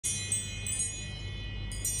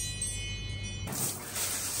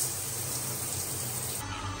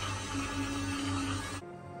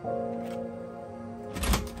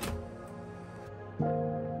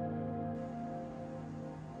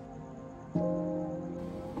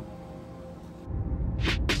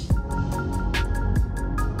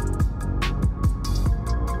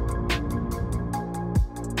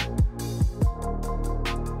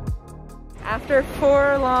After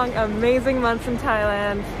 4 long, amazing months in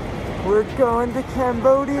Thailand, We're going to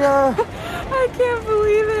Cambodia. I can't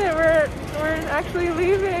believe it. We're actually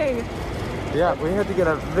leaving. Yeah, we had to get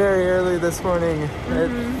up very early this morning at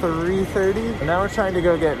 3:30. And now we're trying to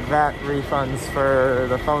go get VAT refunds for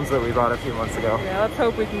the phones that we bought a few months ago. Yeah, let's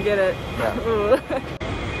hope we can get it. Yeah.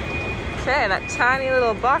 Okay, that tiny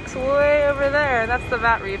little box way over there, that's the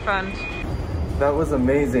VAT refund. That was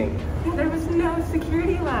amazing. There was no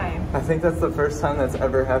security line. I think that's the first time that's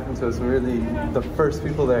ever happened to us. We were the first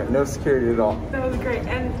people there. No security at all. That was great.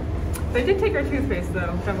 And they did take our toothpaste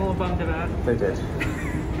though, which I'm a little bummed about. They did.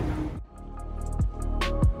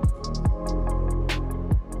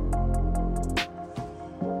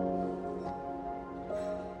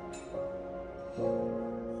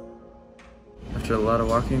 After a lot of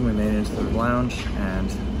walking, we made it into the lounge, and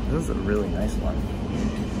this is a really nice one.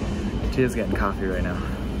 Tia's getting coffee right now.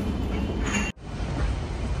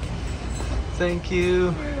 Thank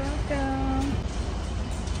you. You're welcome.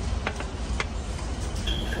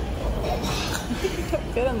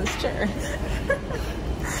 Good on this chair.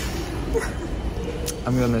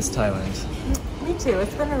 I'm gonna miss Thailand. Me too.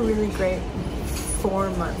 It's been a really great 4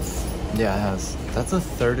 months. Yeah, it has. That's a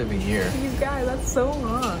third of a year. You guys, that's so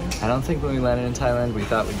long. I don't think when we landed in Thailand, we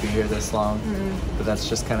thought we'd be here this long, but that's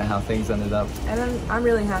just kind of how things ended up. And I'm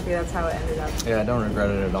really happy that's how it ended up. Yeah, I don't regret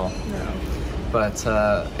it at all. No. But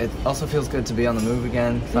it also feels good to be on the move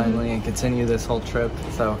again, finally, and continue this whole trip.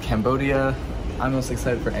 So Cambodia, I'm most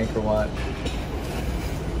excited for Angkor Wat.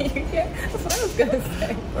 Yeah, that's what I was gonna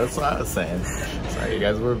say. That's what I was saying. Sorry, you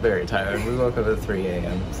guys, we're very tired. We woke up at 3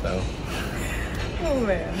 a.m., so. Oh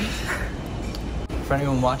man. For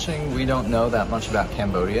anyone watching, we don't know that much about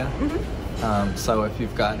Cambodia. So if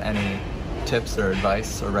you've got any tips or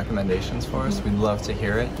advice or recommendations for us, we'd love to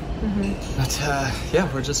hear it. But yeah,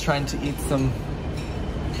 we're just trying to eat some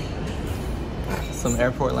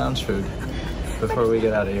airport lounge food before we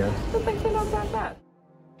get out of here. But things are not that bad.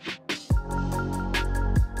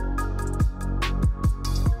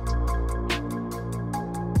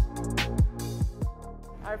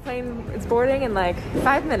 Our plane is boarding in like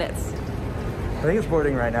 5 minutes. I think it's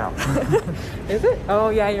boarding right now. Is it? Oh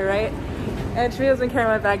yeah, you're right. And Cheveyo's been carrying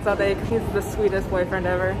my bags all day because he's the sweetest boyfriend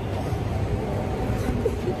ever.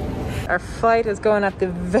 Our flight is going at the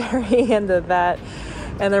very end of that,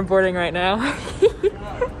 and they're boarding right now.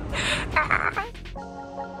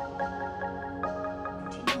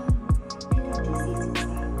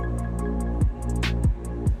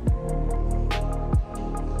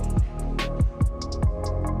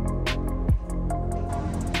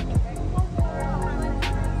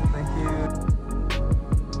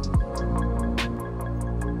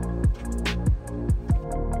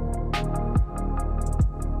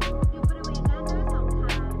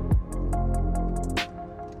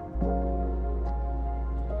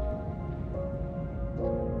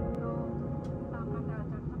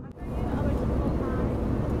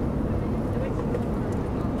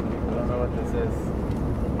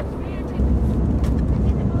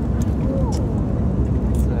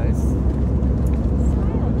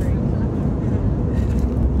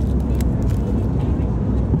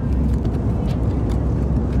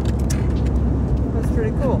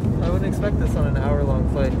 Expect this on an hour-long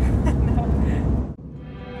flight.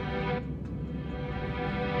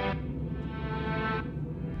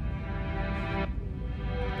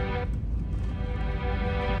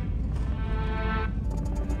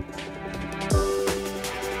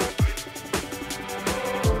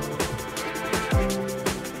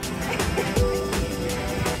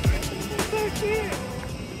 So cute.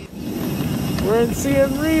 We're in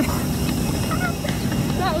Siem Reap.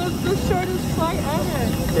 That was the shortest flight ever.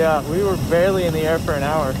 Yeah, we were barely in the air for an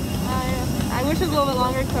hour. I wish it was a little bit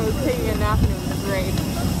longer because I was taking a nap and it was great.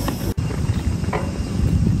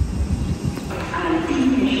 We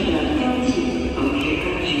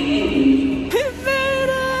made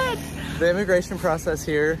it! The immigration process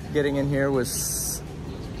here, getting in here, was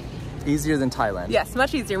easier than Thailand. Yes,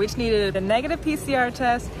 much easier. We just needed a negative PCR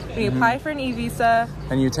test. We apply for an e-visa.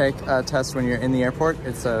 And you take a test when you're in the airport.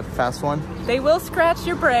 It's a fast one. They will scratch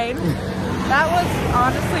your brain. That was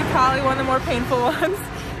honestly probably one of the more painful ones.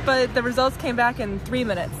 but the results came back in 3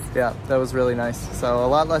 minutes. Yeah, that was really nice. So a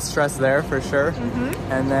lot less stress there for sure.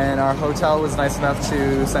 And then our hotel was nice enough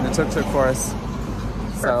to send a tuk-tuk for us.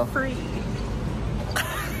 For free.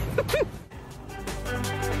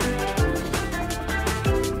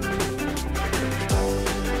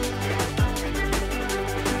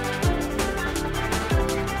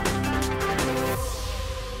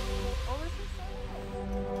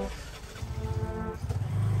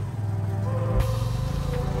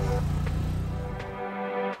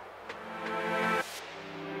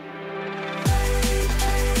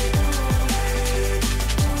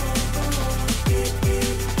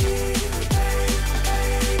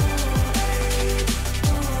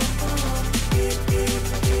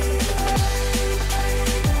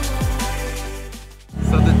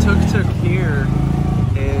 Tuk-tuk here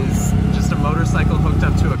is just a motorcycle hooked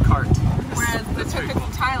up to a cart. Whereas the tuk-tuk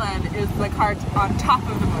in Thailand is the cart on top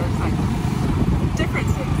of the motorcycle.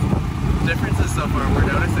 Differences so far,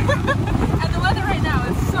 we're noticing them. And the weather right now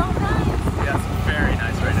is so nice. Yeah, it's very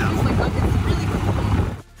nice right now. It's like, it's really cool.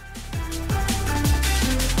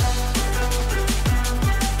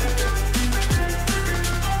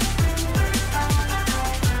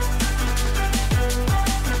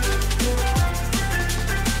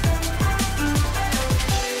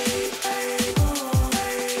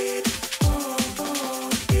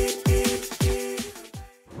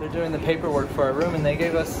 Doing the paperwork for our room and they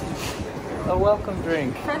gave us a welcome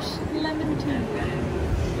drink. Fresh lemon tea.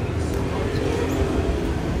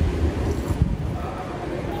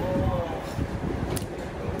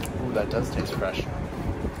 Ooh, that does taste fresh.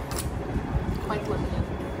 Quite lemony.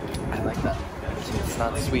 I like that. It's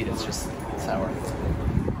not sweet, it's just sour.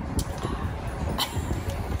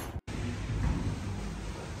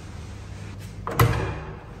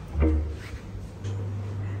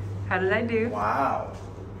 How did I do? Wow.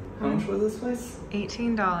 How much was this place?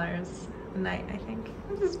 $18 a night, I think.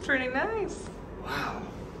 This is pretty nice. Wow.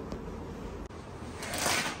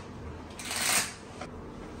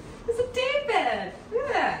 It's a day bed. Look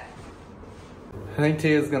at that. I think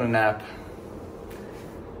Tia's gonna nap.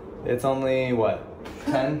 It's only, what,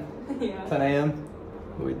 10? Yeah. 10 a.m.?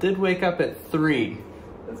 We did wake up at 3.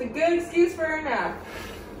 That's a good excuse for a nap.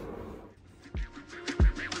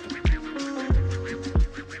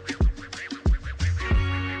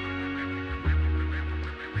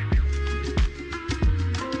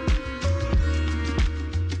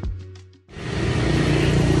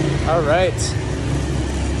 All right,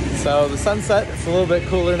 so the sunset, it's a little bit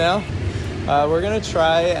cooler now. We're gonna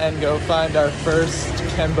try and go find our first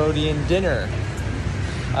Cambodian dinner.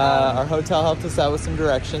 Our hotel helped us out with some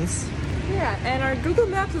directions. Yeah, and our Google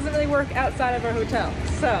Maps doesn't really work outside of our hotel,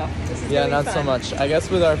 so this is Yeah, really not fun. so much. I guess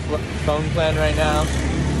with our phone plan right now,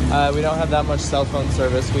 we don't have that much cell phone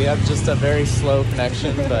service. We have just a very slow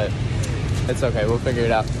connection, but it's okay, we'll figure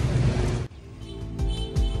it out.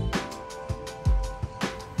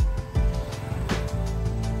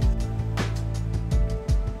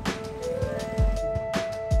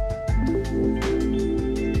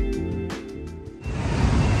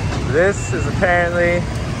 This is apparently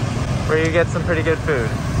where you get some pretty good food.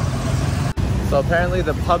 So apparently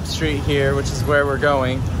the pub street here, which is where we're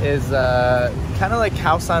going, is kind of like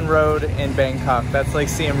Khao San Road in Bangkok. That's like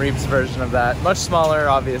Siem Reap's version of that. Much smaller,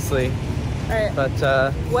 obviously. All right. But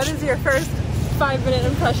what is your first 5-minute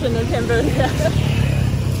impression of Cambodia?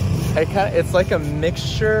 it's like a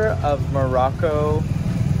mixture of Morocco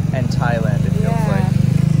and Thailand, it feels like.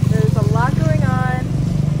 There's a lot going on,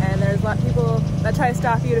 and there's a lot of people that try to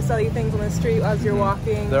stop you to sell you things on the street as you're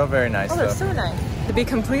walking. They're all very nice, they're so nice. To be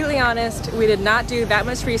completely honest, we did not do that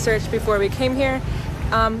much research before we came here,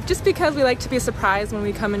 just because we like to be surprised when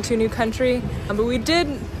we come into a new country. But we did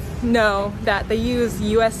know that they use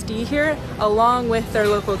USD here along with their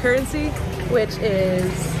local currency, which is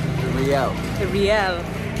the riel.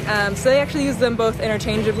 So they actually use them both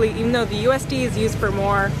interchangeably, even though the USD is used for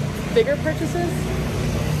more bigger purchases.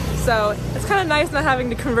 So it's kind of nice not having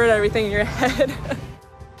to convert everything in your head.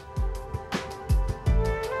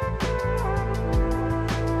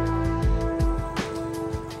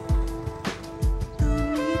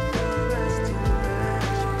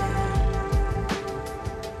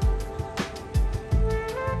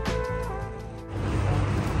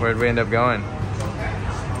 Where'd we end up going?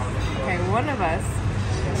 Okay, one of us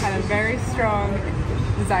had a very strong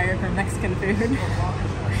desire for Mexican food.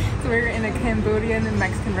 So we were in a Cambodian and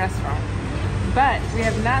Mexican restaurant. But we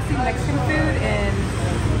have not seen Mexican food in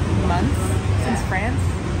months, since France.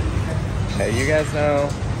 Okay, you guys know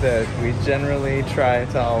that we generally try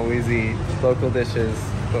to always eat local dishes,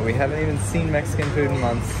 but we haven't even seen Mexican food in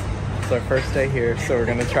months. It's our first day here, so we're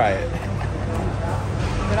gonna try it.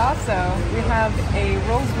 But also, we have a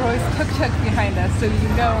Rolls-Royce tuk-tuk behind us, so you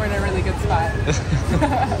know we're in a really good spot.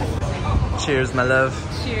 Cheers, my love.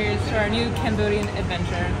 Cheers to our new Cambodian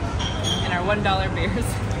adventure and our $1 beers.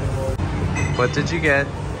 What did you get?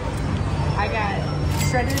 I got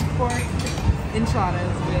shredded pork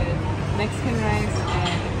enchiladas with Mexican rice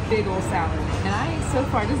and a big old salad. And I, so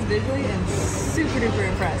far, just visually, am super duper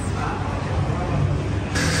impressed.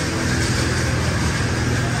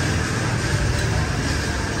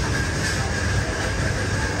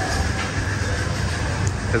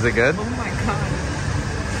 Is it good? Oh my god.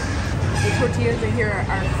 The tortillas in here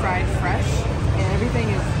are fried fresh, and everything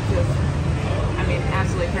is just, I mean,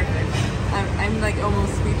 absolutely perfect. I'm like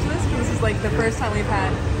almost speechless, because this is like the first time we've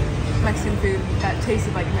had Mexican food that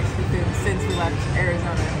tasted like Mexican food since we left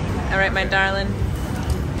Arizona. All right, my darling.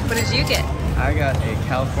 What did you get? I got a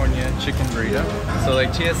California chicken burrito. So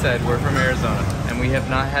like Tia said, we're from Arizona, and we have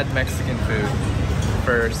not had Mexican food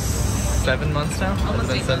for 7 months now?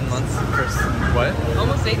 Almost it's been 7 months. For what?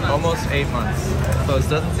 Almost 8 months. Almost 8 months. So it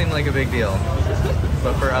doesn't seem like a big deal,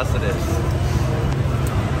 but for us it is.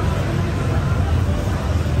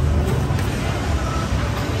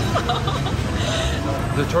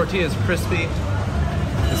 The tortilla is crispy.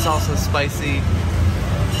 The salsa is spicy.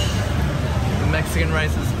 The Mexican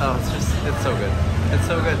rice is, oh, it's so good. It's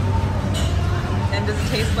so good. And does it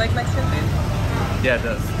taste like Mexican food? Yeah, it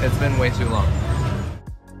does. It's been way too long.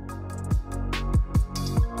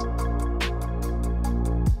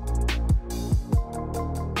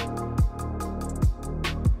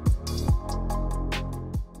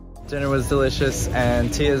 Dinner was delicious,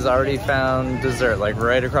 and Tia's already found dessert, like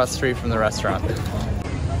right across the street from the restaurant.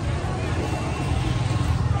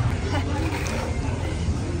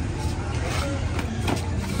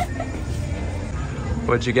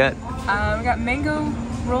 What'd you get? We got mango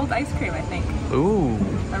rolled ice cream, I think. Ooh.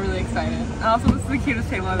 I'm really excited. And also, this is the cutest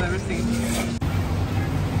table I've ever seen.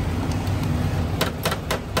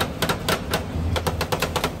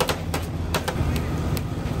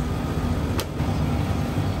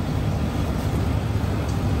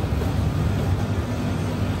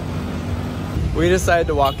 We decided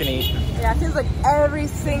to walk and eat. Yeah, it seems like every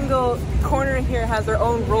single corner here has their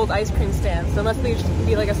own rolled ice cream stand. So it must be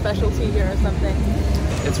like a specialty here or something.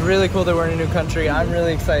 It's really cool that we're in a new country. I'm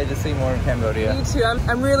really excited to see more of Cambodia. Me too.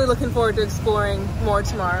 I'm really looking forward to exploring more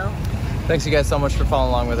tomorrow. Thanks you guys so much for following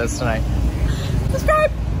along with us tonight.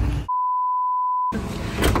 Subscribe!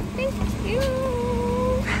 Thank you!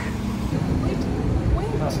 Wait.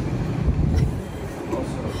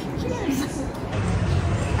 Cheers!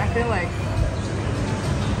 I feel like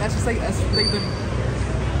that's just like the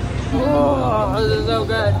oh, this is so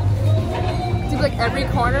good. Seems like every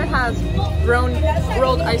corner has their own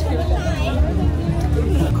rolled ice cream.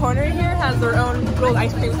 The corner here has their own rolled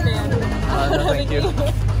ice cream stand. No, thank you.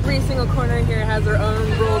 Every single corner here has their own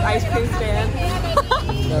rolled ice cream stand.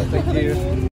 No, thank you.